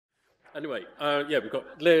Anyway, yeah, we've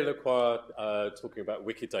got Leah Lacroix talking about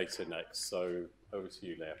Wikidata next. So over to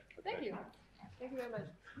you, Leah. Okay. Thank you. Thank you very much.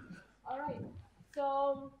 All right.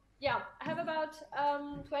 So yeah, I have about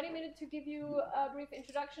 20 minutes to give you a brief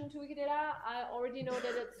introduction to Wikidata. I already know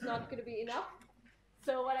that it's not going to be enough.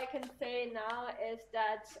 So what I can say now is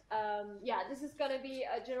that, yeah, this is going to be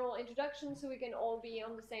a general introduction so we can all be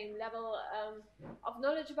on the same level of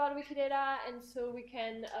knowledge about Wikidata, and so we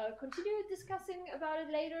can continue discussing about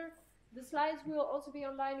it later. The slides will also be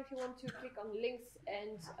online if you want to click on the links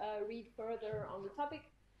and read further on the topic.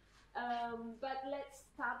 But let's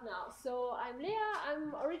start now. So I'm Leah,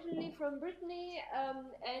 I'm originally from Brittany,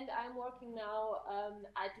 and I'm working now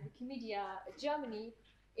at Wikimedia Germany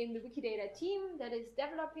in the Wikidata team that is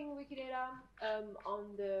developing Wikidata,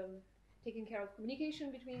 on the taking care of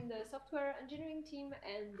communication between the software engineering team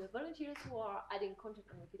and the volunteers who are adding content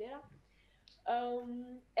on Wikidata.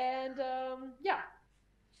 Yeah,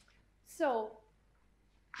 so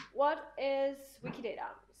what is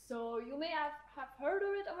Wikidata? So you may have heard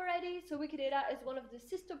of it already. So Wikidata is one of the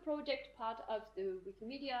sister project part of the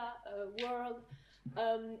Wikimedia world.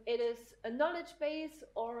 It is a knowledge base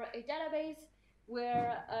or a database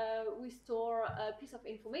where we store a piece of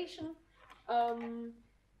information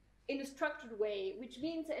in a structured way, which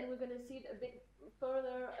means, and we're going to see it a bit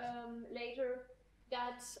further later,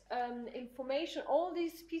 that information, all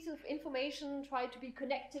these pieces of information try to be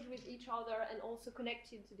connected with each other and also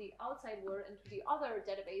connected to the outside world and to the other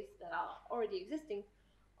databases that are already existing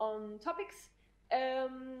on topics.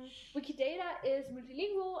 Wikidata is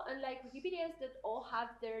multilingual, unlike Wikipedias that all have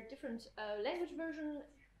their different language version.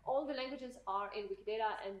 All the languages are in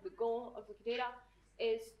Wikidata, and the goal of Wikidata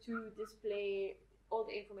is to display all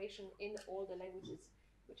the information in all the languages,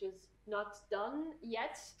 which is not done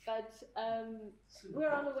yet, but we're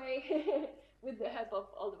on the way with the help of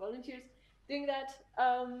all the volunteers doing that.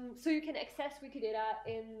 So you can access Wikidata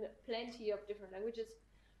in plenty of different languages.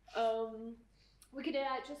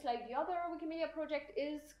 Wikidata, just like the other Wikimedia project,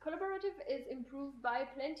 is collaborative, is improved by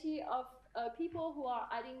plenty of people who are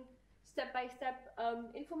adding step-by-step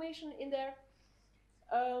information in there.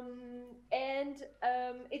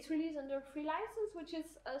 It's released under free license, which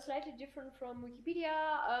is slightly different from Wikipedia.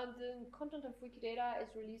 The content of Wikidata is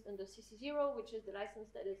released under CC0, which is the license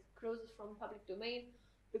that is closest from public domain.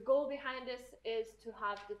 The goal behind this is to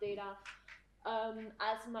have the data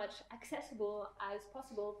as much accessible as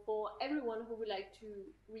possible for everyone who would like to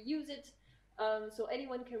reuse it. So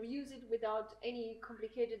anyone can reuse it without any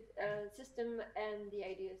complicated system, and the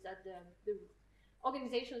idea is that the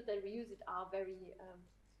organizations that reuse it are very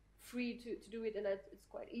free to do it, and that it's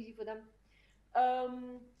quite easy for them.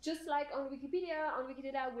 Just like on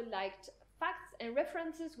Wikidata we liked facts and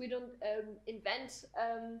references. We don't invent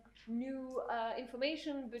new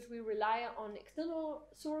information, but we rely on external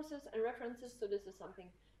sources and references, so this is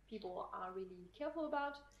something people are really careful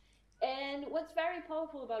about. And what's very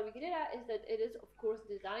powerful about Wikidata is that it is, of course,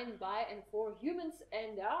 designed by and for humans,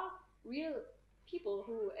 and there are real people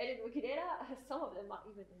who edit Wikidata. Some of them are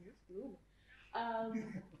even in this room.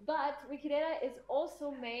 But Wikidata is also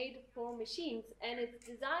made for machines, and it's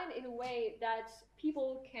designed in a way that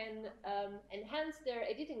people can enhance their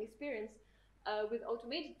editing experience with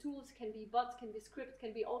automated tools. Can be bots, can be scripts,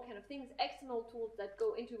 can be all kind of things, external tools that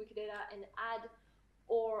go into Wikidata and add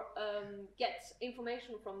or get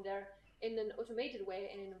information from there in an automated way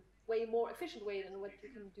and in a way more efficient way than what you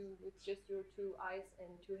can do with just your 2 eyes and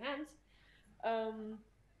 2 hands.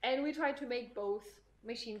 And we try to make both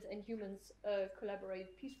machines and humans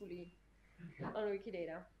collaborate peacefully on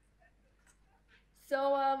Wikidata.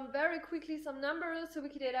 So very quickly, some numbers. So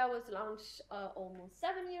Wikidata was launched almost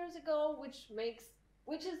 7 years ago,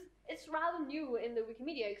 it's rather new in the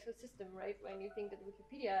Wikimedia ecosystem, right? When you think that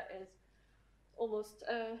Wikipedia is almost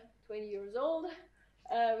 20 years old,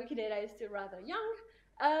 Wikidata is still rather young,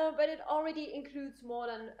 but it already includes more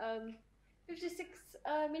than 56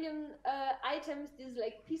 million items. This is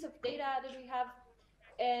like piece of data that we have,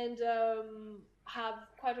 and have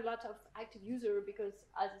quite a lot of active users because,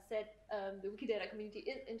 as I said, the Wikidata community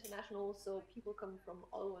is international, so people come from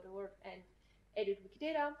all over the world and edit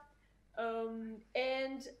Wikidata.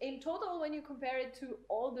 And in total, when you compare it to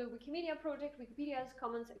all the Wikimedia projects, Wikipedia's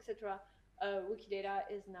Commons, etc., Wikidata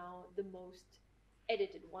is now the most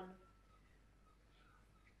edited one.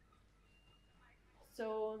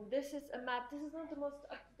 So this is a map. This is not the most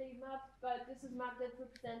up-to-date map, but this is a map that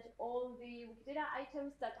represents all the Wikidata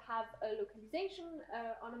items that have a localization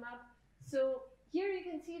on a map. So here you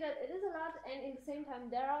can see that it is a lot, and in the same time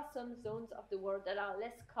there are some zones of the world that are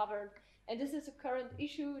less covered. And this is a current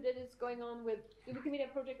issue that is going on with the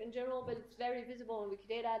Wikimedia project in general, but it's very visible on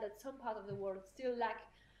Wikidata that some part of the world still lack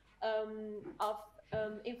of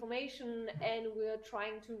information, and we're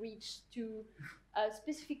trying to reach to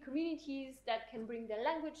specific communities that can bring their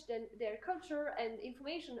language, their culture, and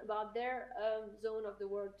information about their zone of the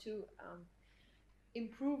world to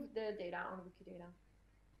improve the data on Wikidata.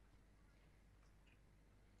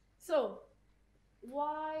 So,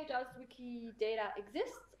 why does Wikidata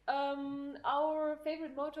exist? Our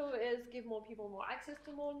favorite motto is give more people more access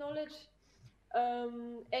to more knowledge.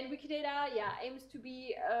 And Wikidata, aims to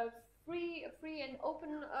be a free and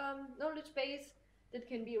open knowledge base that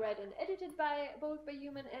can be read and edited by both by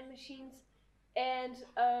human and machines. And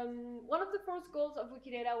one of the first goals of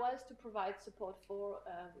Wikidata was to provide support for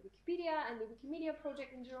Wikipedia and the Wikimedia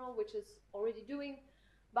project in general, which is already doing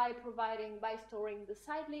by storing the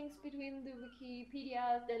side links between the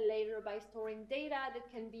Wikipedia, then later by storing data that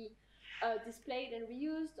can be displayed and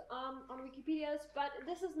reused on Wikipedias. But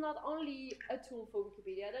this is not only a tool for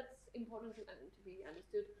Wikipedia, that's important to be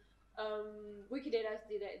understood. Wikidata's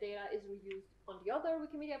data is reused on the other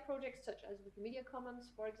Wikimedia projects, such as Wikimedia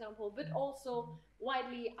Commons, for example, but also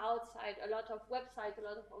widely outside. A lot of websites, a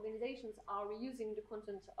lot of organizations are reusing the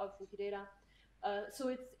content of Wikidata. So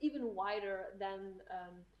it's even wider than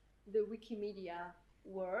the Wikimedia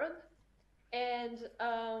world. And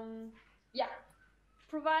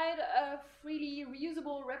provide a freely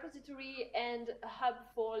reusable repository and a hub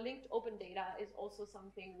for linked open data is also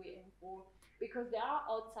something we aim for, because there are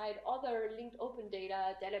outside other linked open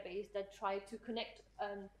data database that try to connect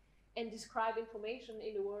and describe information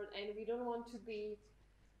in the world, and we don't want to be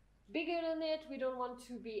bigger than it, we don't want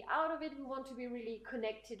to be out of it, we want to be really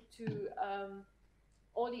connected to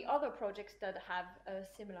all the other projects that have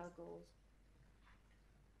similar goals.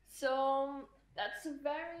 So that's a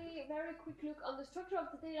very, very quick look on the structure of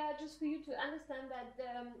the data, just for you to understand that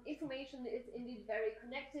the information is indeed very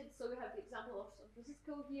connected. So we have the example of San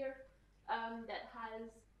Francisco here that has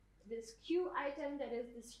this Q item that is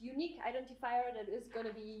this unique identifier that is going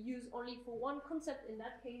to be used only for one concept, in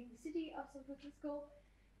that case, the city of San Francisco.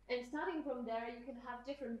 And starting from there, you can have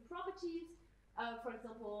different properties, for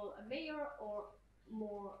example, a mayor, or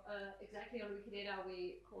more exactly on Wikidata,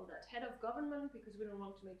 we call that head of government, because we don't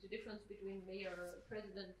want to make the difference between mayor or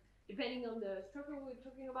president, depending on the structure we're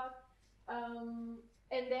talking about.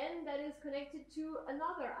 And then that is connected to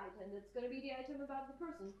another item that's going to be the item about the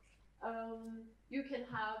person. You can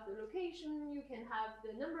have the location, you can have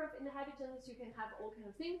the number of inhabitants, you can have all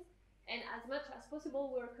kinds of things. And as much as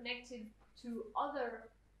possible, we're connected to other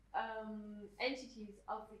entities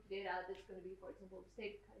of Wikidata. That's going to be, for example, the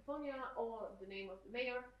state of California or the name of the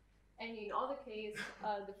mayor. And in other case,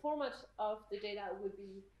 the format of the data would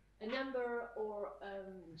be a number or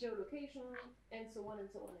geolocation, and so on and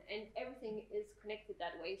so on. And everything is connected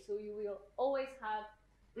that way. So you will always have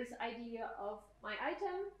this idea of my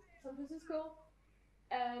item, San Francisco,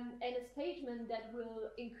 and a statement that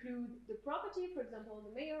will include the property, for example,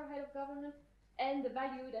 the mayor, head of government, and the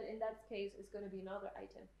value that in that case is going to be another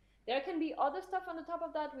item. There can be other stuff on the top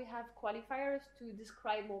of that. We have qualifiers to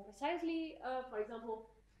describe more precisely, for example,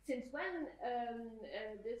 since when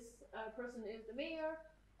this person is the mayor,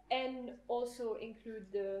 and also include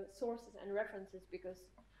the sources and references, because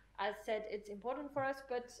as said, it's important for us,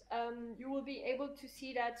 but you will be able to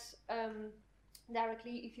see that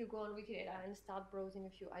directly if you go on Wikidata and start browsing a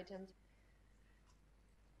few items.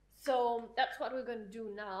 So that's what we're going to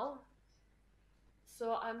do now.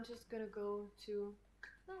 So I'm just going to go to,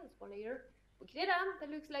 that's for later, Wikidata that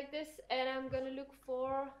looks like this, and I'm going to look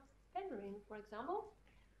for Penryn, for example.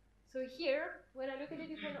 So here, when I look at it,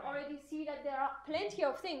 you can already see that there are plenty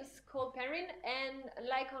of things called Penryn, and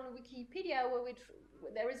like on Wikipedia, where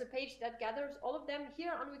there is a page that gathers all of them,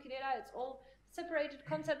 here on Wikidata, it's all separated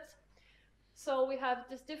concepts. So we have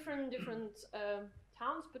this different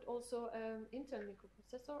towns, but also Intel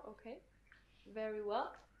microprocessor. Okay, very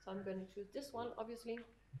well. So I'm going to choose this one, obviously.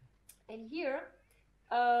 And here,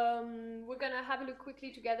 we're going to have a look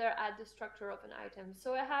quickly together at the structure of an item.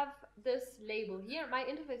 So I have this label here. My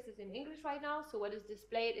interface is in English right now, so what is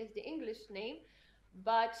displayed is the English name.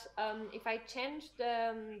 But if I change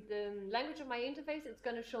the language of my interface, it's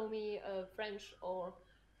going to show me French or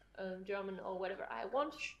German or whatever I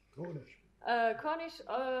want. Cornish. Cornish,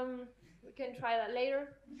 we can try that later.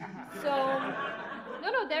 So,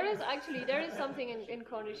 no, there is something in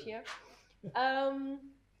Cornish here.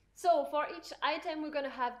 So for each item, we're going to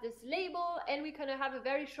have this label, and we're going to have a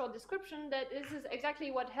very short description that this is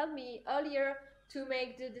exactly what helped me earlier to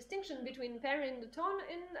make the distinction between Penryn the town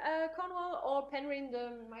in Cornwall or Penryn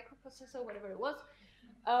the microprocessor, whatever it was.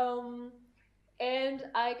 And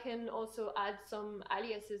I can also add some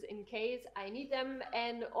aliases in case I need them.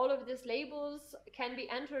 And all of these labels can be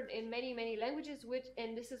entered in many, many languages,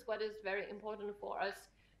 and this is what is very important for us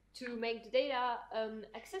to make the data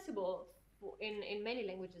accessible in many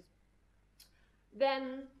languages.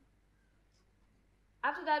 Then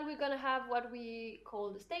after that, we're going to have what we call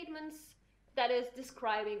the statements. That is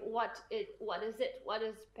describing what is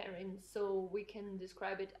Perrin. So we can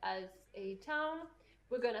describe it as a town.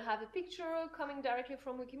 We're going to have a picture coming directly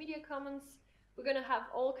from Wikimedia Commons. We're going to have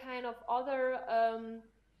all kind of other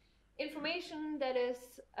information that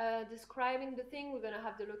is describing the thing. We're going to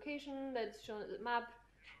have the location that's shown at the map.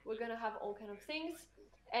 We're going to have all kind of things.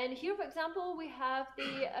 And here, for example, we have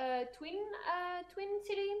the twin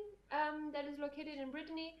city that is located in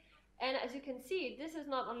Brittany. And as you can see, this is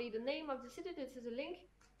not only the name of the city, this is a link.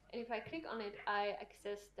 And if I click on it, I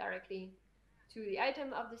access directly to the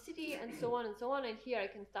item of the city and so on and so on. And here I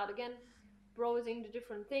can start again browsing the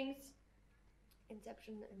different things,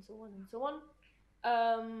 Inception and so on and so on.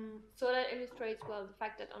 So that illustrates well the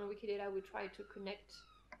fact that on Wikidata we try to connect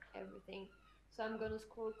everything. So I'm going to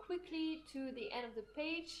scroll quickly to the end of the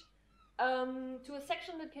page, to a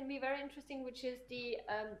section that can be very interesting, which is the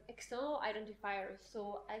external identifiers.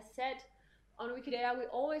 So as said, on Wikidata we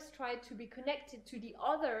always try to be connected to the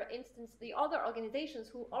other organizations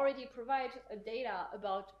who already provide data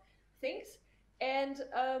about things. And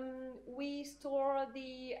we store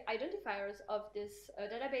the identifiers of this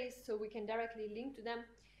database so we can directly link to them.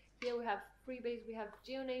 Here we have Freebase, we have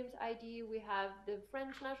GeoNames ID, we have the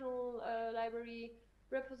French National Library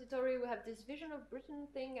repository, we have this Vision of Britain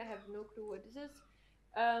thing. I have no clue what this is.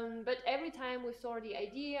 But every time we store the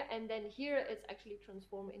ID, and then here it's actually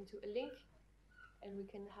transformed into a link. And we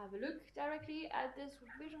can have a look directly at this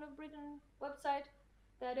Vision of Britain website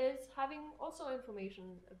that is having also information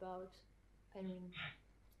about Penguin.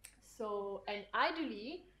 So, and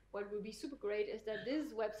ideally, what would be super great is that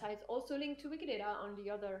these websites also link to Wikidata on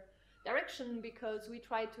the other direction, because we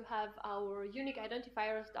try to have our unique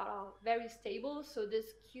identifiers that are very stable. So this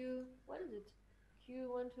what is it?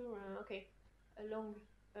 Q12, okay, a long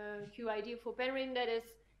QID for Penguin, that is,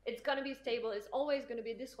 it's going to be stable. It's always going to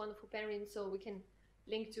be this one for Penguin, so we can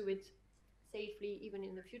link to it safely even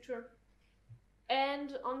in the future.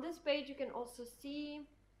 And on this page, you can also see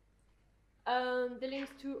the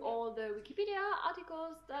links to all the Wikipedia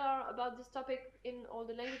articles that are about this topic in all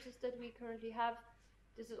the languages that we currently have.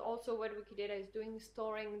 This is also what Wikidata is doing,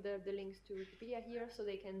 storing the links to Wikipedia here, so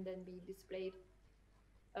they can then be displayed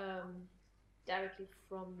directly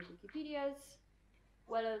from Wikipedias.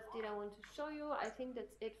 What else did I want to show you? I think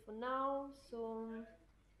that's it for now. So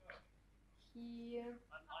here,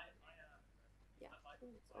 yeah, I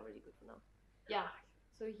think it's already good for now. Yeah,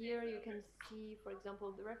 so here you can see, for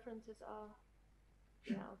example, the references are,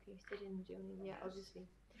 yeah, okay, stated in German, yeah, obviously.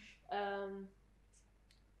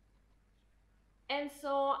 And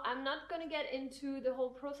so I'm not going to get into the whole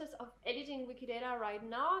process of editing Wikidata right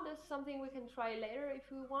now. That's something we can try later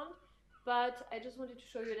if we want. But I just wanted to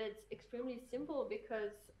show you that it's extremely simple,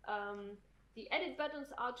 because the edit buttons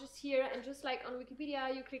are just here. And just like on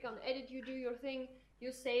Wikipedia, you click on edit, you do your thing,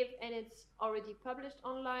 you save, and it's already published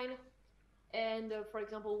online. And for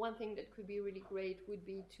example, one thing that could be really great would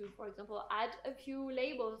be to, for example, add a few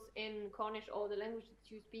labels in Cornish or the language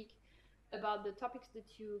that you speak about the topics that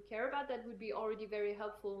you care about. That would be already very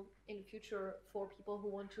helpful in the future for people who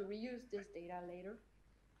want to reuse this data later.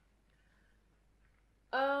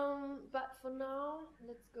 But for now,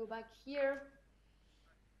 let's go back here.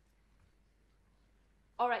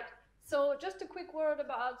 All right. So just a quick word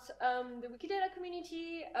about the Wikidata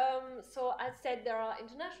community. So as said, there are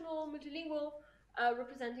international, multilingual,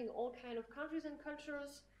 representing all kinds of countries and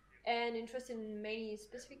cultures, and interested in many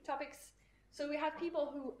specific topics. So we have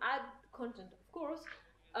people who add content, of course.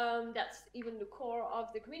 That's even the core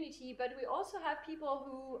of the community. But we also have people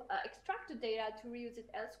who extract the data to reuse it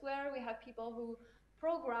elsewhere. We have people who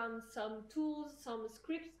program some tools, some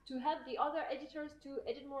scripts to help the other editors to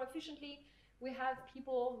edit more efficiently. We have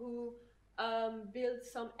people who build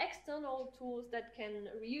some external tools that can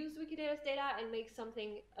reuse Wikidata's data and make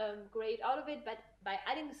something great out of it, but by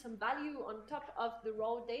adding some value on top of the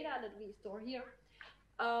raw data that we store here.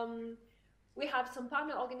 We have some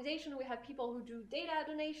partner organizations. We have people who do data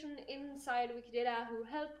donation inside Wikidata, who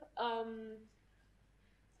help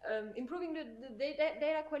improving the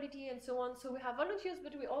data quality and so on. So we have volunteers,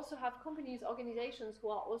 but we also have companies, organizations who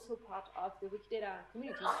are also part of the Wikidata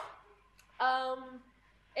community.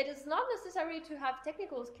 It is not necessary to have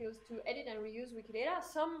technical skills to edit and reuse Wikidata.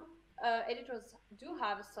 Some editors do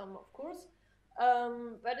have some, of course,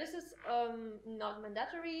 but this is not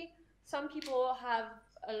mandatory. Some people have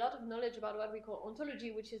a lot of knowledge about what we call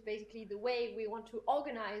ontology, which is basically the way we want to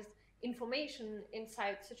organize information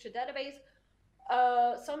inside such a database.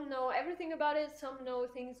 Some know everything about it, some know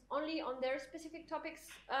things only on their specific topics.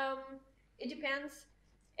 It depends.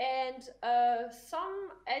 And some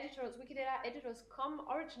editors, Wikidata editors, come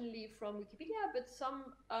originally from Wikipedia, but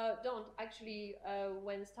some don't. Actually,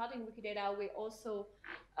 when starting Wikidata, we also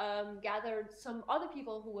gathered some other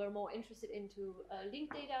people who were more interested into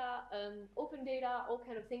linked data, open data, all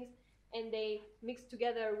kind of things, and they mixed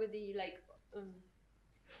together with the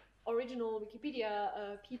original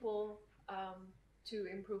Wikipedia people to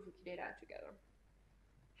improve Wikidata together.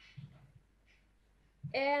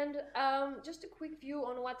 And just a quick view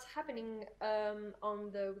on what's happening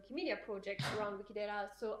on the Wikimedia project around Wikidata.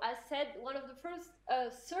 So as said, one of the first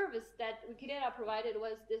service that Wikidata provided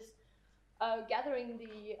was this gathering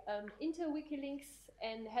the inter-wiki links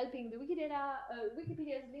and helping the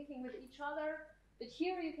Wikipedias linking with each other. But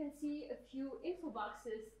here you can see a few info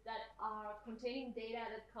boxes that are containing data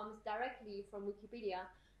that comes directly from Wikipedia,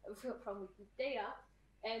 from Wikidata.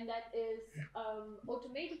 And that is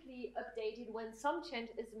automatically updated when some change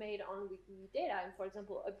is made on Wikidata, and for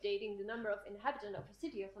example, updating the number of inhabitants of a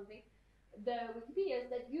city or something. The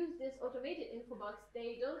Wikipedias that use this automated info box,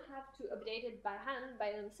 they don't have to update it by hand,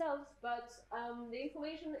 by themselves, but the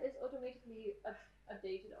information is automatically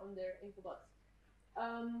updated on their info box.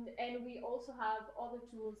 And we also have other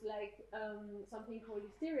tools like something called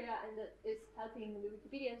Hysteria, and that is helping the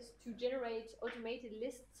Wikipedians to generate automated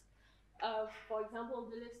lists of, for example,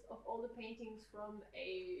 the list of all the paintings from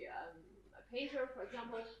a painter, for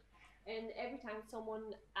example, and every time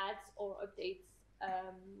someone adds or updates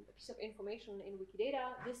a piece of information in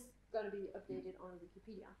Wikidata, this is going to be updated on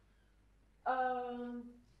Wikipedia. A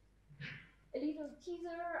little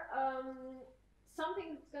teaser,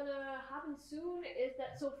 something that's going to happen soon is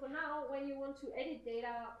that, so for now, when you want to edit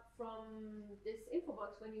data from this info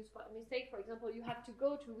box, when you spot a mistake, for example, you have to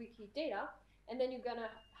go to Wikidata, and then you're gonna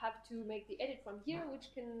have to make the edit from here, which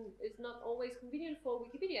is not always convenient for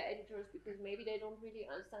Wikipedia editors, because maybe they don't really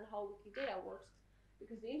understand how Wikidata works,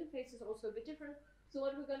 because the interface is also a bit different. So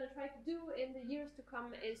what we're gonna try to do in the years to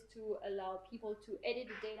come is to allow people to edit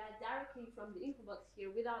the data directly from the info box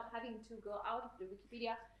here without having to go out of the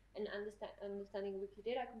Wikipedia and understanding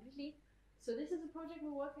Wikidata completely. So this is a project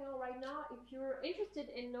we're working on right now. If you're interested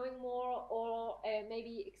in knowing more or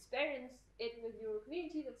maybe experience it with your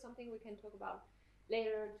community, that's something we can talk about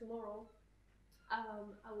later tomorrow.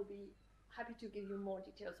 I will be happy to give you more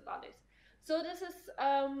details about this. So this is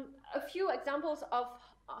a few examples of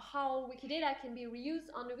how Wikidata can be reused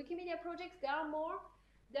on the Wikimedia projects. There are more.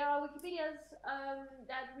 There are Wikipedias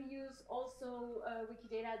that reuse also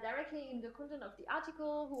Wikidata directly in the content of the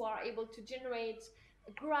article, who are able to generate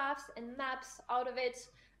graphs and maps out of it.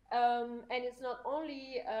 And it's not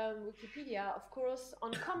only Wikipedia, of course.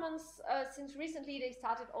 On Commons, since recently, they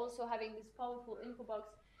started also having this powerful info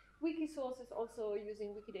box. Wikisource is also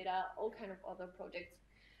using Wikidata, all kind of other projects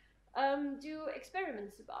do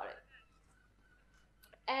experiments about it.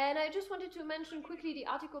 And I just wanted to mention quickly the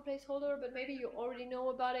article placeholder, but maybe you already know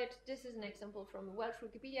about it. This is an example from Welsh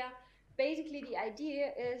Wikipedia. Basically, the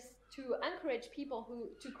idea is to encourage people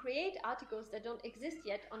to create articles that don't exist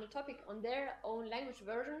yet on a topic on their own language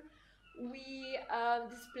version. We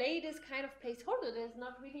display this kind of placeholder. There's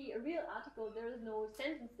not really a real article. There is no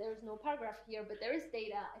sentence. There is no paragraph here, but there is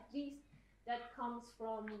data, at least, that comes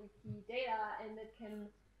from Wikidata and that can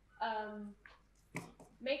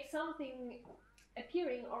make something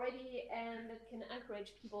appearing already, and that can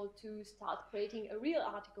encourage people to start creating a real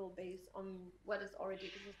article based on what is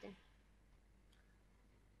already existing.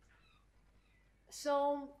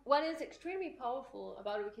 So what is extremely powerful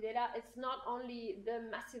about Wikidata, it's not only the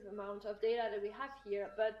massive amount of data that we have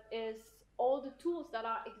here, but is all the tools that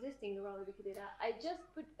are existing around Wikidata. I just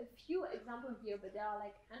put a few examples here, but there are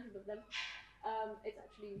like hundreds of them. It's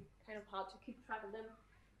actually kind of hard to keep track of them.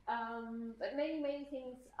 But many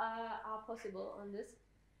things are possible on this.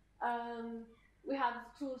 We have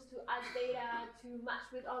tools to add data, to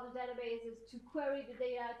match with other databases, to query the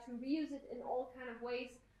data, to reuse it in all kind of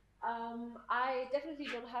ways. I definitely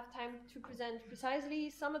don't have time to present precisely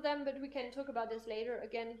some of them, but we can talk about this later.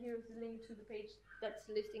 Again, here's the link to the page that's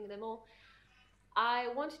listing them all. I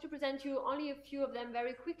wanted to present you only a few of them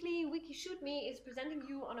very quickly. WikiShootMe is presenting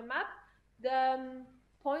you on a map the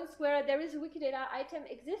points where there is a Wikidata item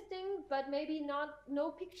existing, but maybe no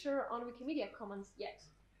picture on Wikimedia Commons yet.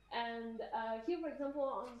 And here, for example,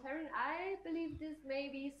 on Terran, I believe this may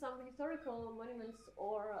be some historical monuments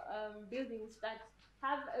or buildings that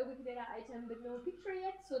have a Wikidata item but no picture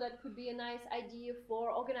yet, so that could be a nice idea for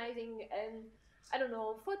organizing I don't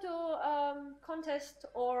know, photo contest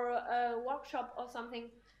or a workshop or something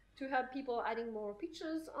to help people adding more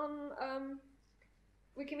pictures on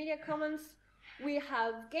Wikimedia Commons. We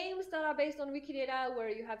have games that are based on Wikidata where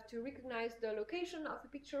you have to recognize the location of a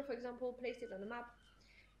picture, for example, place it on a map.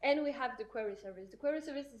 And we have the query service. The query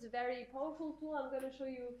service is a very powerful tool. I'm going to show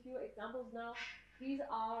you a few examples now. These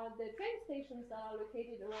are the train stations that are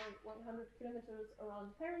located around 100 kilometers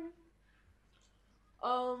around Paris.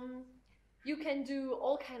 You can do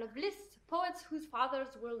all kind of lists, poets whose fathers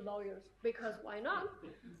were lawyers, because why not?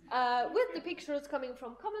 With the pictures coming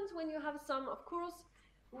from Commons, when you have some, of course,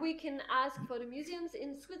 we can ask for the museums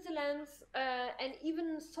in Switzerland and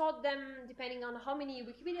even sort them depending on how many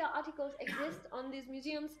Wikipedia articles exist on these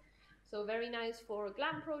museums. So very nice for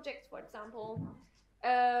GLAM projects, for example.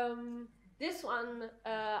 This one,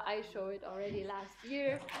 I showed it already last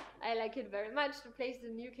year. I like it very much. The place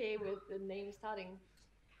in UK with the name starting.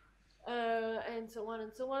 And so on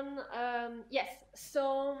and so on. Yes,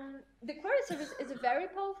 so the query service is a very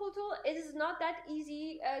powerful tool. It is not that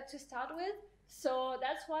easy to start with. So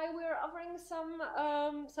that's why we're offering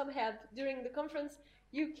some help during the conference.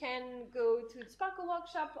 You can go to the Sparkle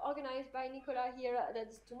workshop organized by Nicola here.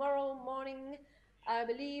 That's tomorrow morning, I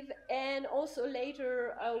believe. And also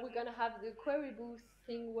later, we're gonna have the query booth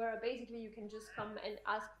thing where basically you can just come and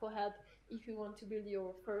ask for help if you want to build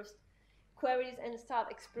your first queries and start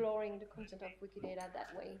exploring the content of Wikidata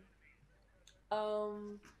that way.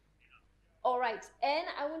 All right, and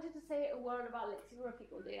I wanted to say a word about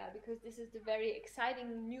lexicographical data because this is the very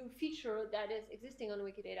exciting new feature that is existing on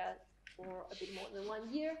Wikidata for a bit more than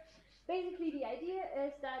 1 year. Basically, the idea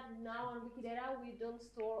is that now on Wikidata, we don't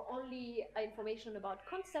store only information about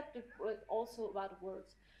concepts, but also about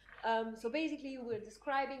words. So basically, we're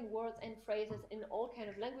describing words and phrases in all kinds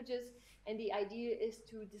of languages, and the idea is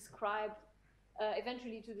to describe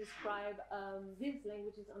eventually to describe these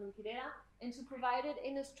languages on Wikidata and to provide it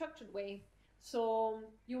in a structured way. So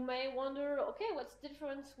you may wonder, okay, what's the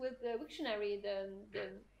difference with the Wiktionary, the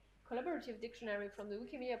collaborative dictionary from the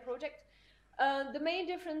Wikimedia project? The main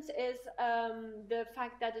difference is the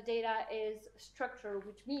fact that the data is structured,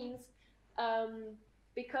 which means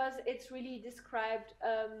because it's really described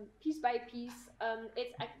piece by piece,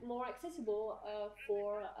 it's more accessible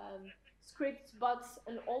for scripts, bots,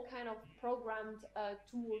 and all kind of programmed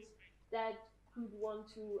tools that could want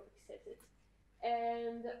to access it.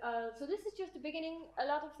 And so this is just the beginning. A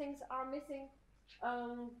lot of things are missing.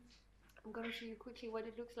 I'm going to show you quickly what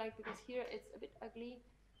it looks like because here it's a bit ugly.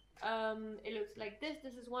 It looks like this.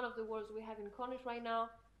 This is one of the words we have in Cornish right now.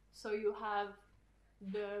 So you have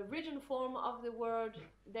the written form of the word,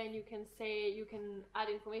 then you can add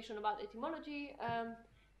information about etymology,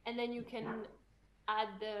 and then you can add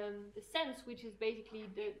the sense, which is basically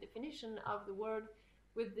the definition of the word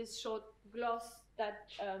with this short gloss that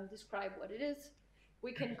describe what it is.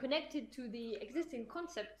 We can connect it to the existing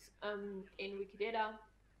concepts in Wikidata,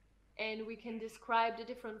 and we can describe the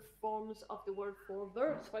different forms of the word for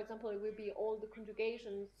verbs. For example, it will be all the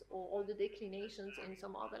conjugations or all the declinations in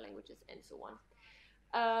some other languages and so on.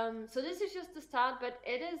 So this is just the start, but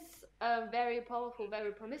it is very powerful,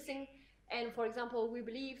 very promising. And for example, we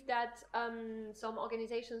believe that some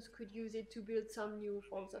organizations could use it to build some new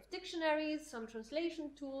forms of dictionaries, some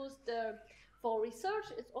translation tools. For research,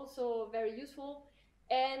 it's also very useful.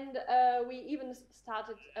 And we even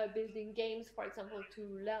started building games, for example, to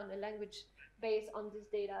learn a language based on this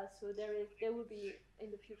data. So there will be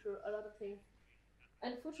in the future a lot of things.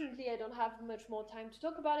 Unfortunately, I don't have much more time to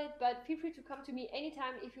talk about it, but feel free to come to me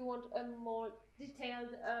anytime if you want a more detailed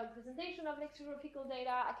presentation of lexicographical data.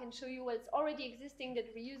 I can show you what's already existing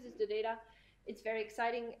that reuses the data. It's very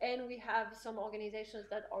exciting, and we have some organizations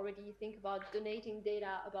that already think about donating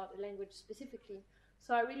data about a language specifically.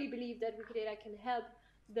 So I really believe that Wikidata can help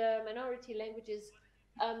the minority languages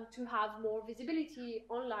to have more visibility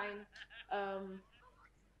online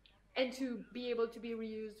and to be able to be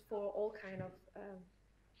reused for all kind of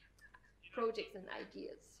projects and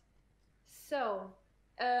ideas. So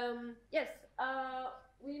yes,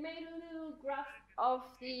 we made a little graph of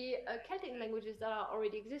the Celtic languages that are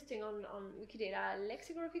already existing on Wikidata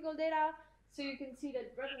lexicographical data. So you can see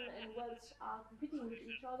that Breton and Welsh are competing with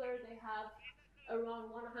each other. They have around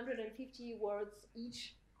 150 words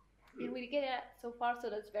each in Wikidata so far, so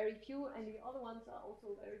that's very few, and the other ones are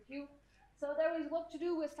also very few. So there is work to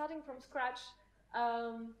do. We're starting from scratch.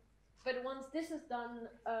 But once this is done,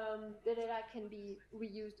 the data can be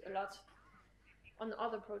reused a lot on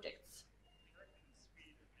other projects.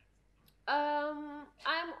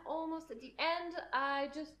 I'm almost at the end. I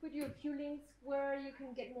just put you a few links where you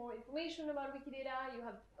can get more information about Wikidata. You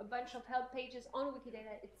have a bunch of help pages on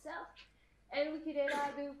Wikidata itself. And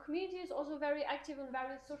Wikidata, the community is also very active on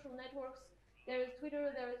various social networks. There is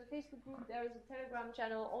Twitter, there is a Facebook group, there is a Telegram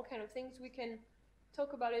channel, all kind of things. We can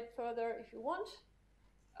talk about it further if you want.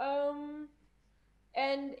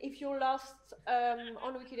 And if you're lost on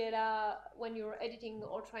Wikidata when you're editing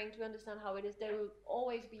or trying to understand how it is, there will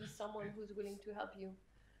always be someone who's willing to help you.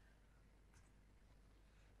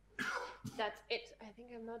 That's it. I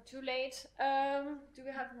think I'm not too late. Do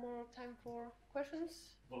we have more time for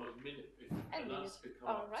questions? Well, a minute. If an ask could come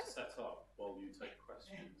up to set up while you take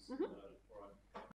questions.